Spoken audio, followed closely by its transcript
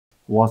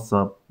What's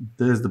up?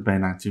 This is the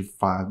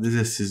Bang925. This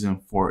is season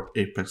 4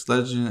 Apex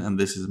Legend, and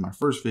this is my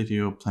first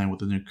video playing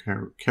with a new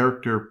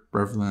character,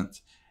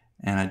 Revenant,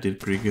 and I did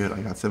pretty good.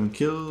 I got 7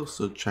 kills,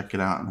 so check it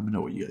out and let me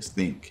know what you guys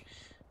think.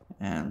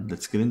 And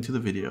let's get into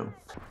the video.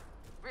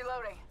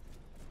 Reloading.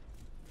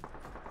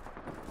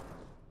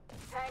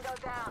 Tango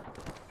down.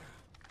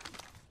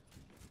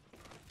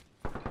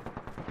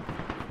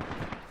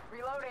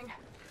 Reloading.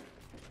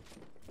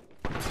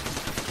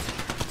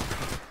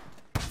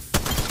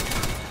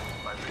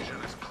 My vision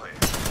is clear.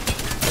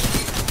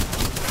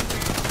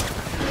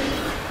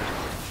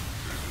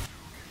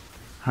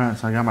 Alright,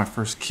 so I got my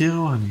first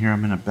kill, and here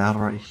I'm in a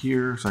battle right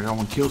here. So I got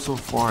 1 kill so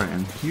far,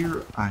 and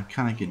here I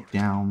kind of get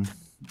down,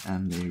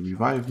 and they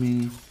revive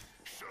me.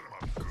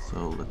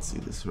 So let's see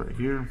this right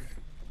here.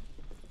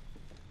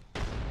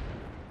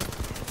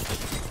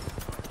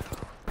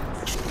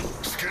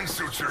 Skin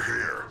suits are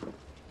here.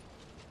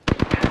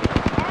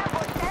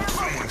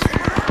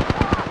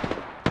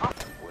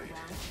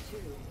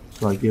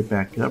 So I get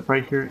back up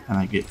right here, and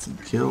I get some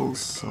kills.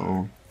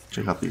 So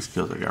check out these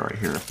kills I got right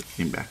here after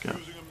getting back up.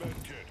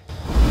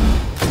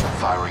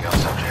 Firing on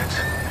subjects.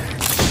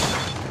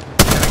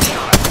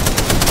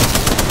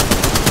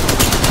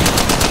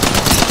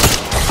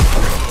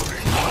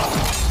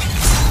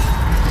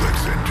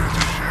 Let's enter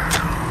the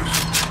shadows.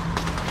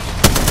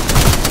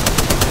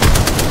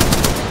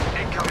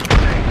 Incoming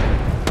grenade.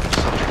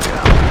 Subject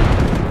down.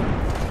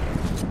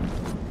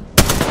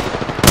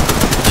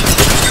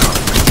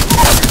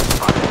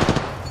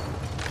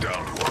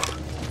 Down one.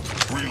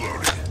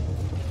 Reloading.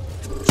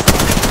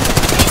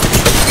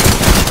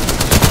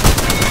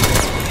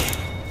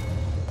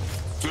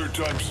 Third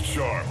time's the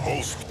charm.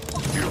 Host.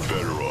 You're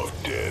better off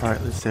dead.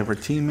 Alright, let's save our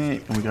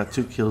teammate, and we got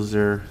 2 kills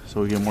there,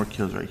 so we get more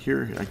kills right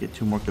here. I get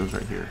 2 more kills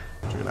right here.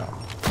 Check it out.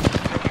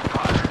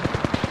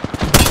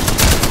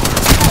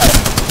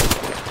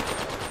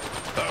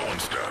 That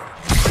one's down.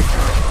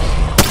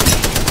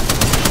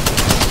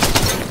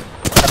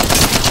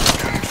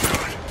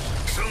 Gunshot.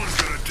 Someone's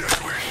got a death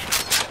wish.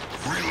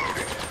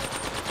 Reloading.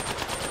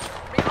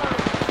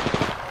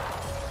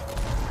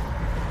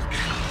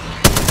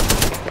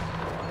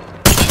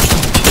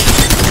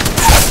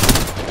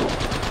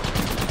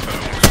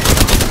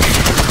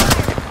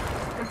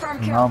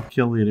 Now I'm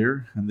kill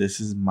leader, and this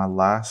is my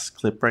last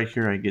clip right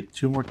here. I get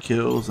 2 more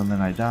kills and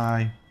then I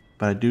die,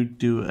 but I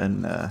do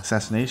an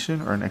assassination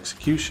or an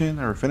execution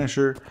or a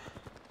finisher,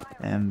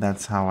 and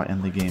that's how I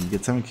end the game.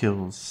 Get 7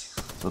 kills.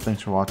 So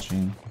thanks for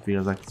watching. If you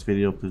guys like this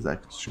video, please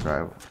like and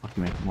subscribe. I'll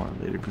be making more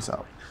later. Peace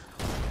out.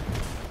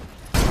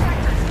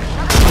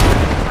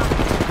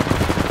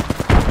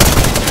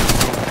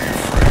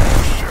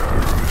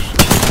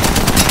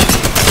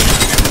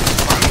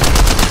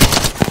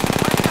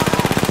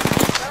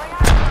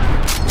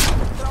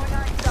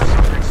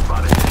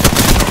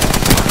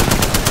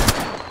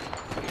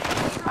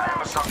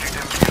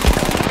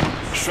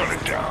 Shut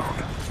it down.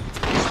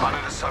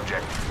 Spotted a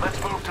subject.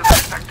 Let's move to that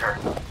sector.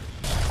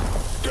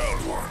 Down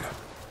one.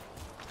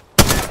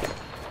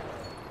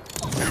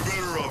 You're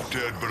better off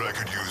dead, but I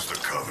could use the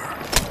cover.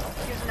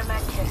 Using a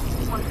med kit.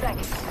 1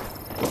 second.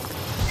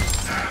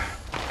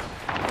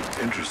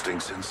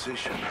 Interesting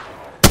sensation.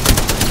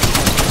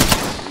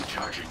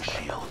 Recharging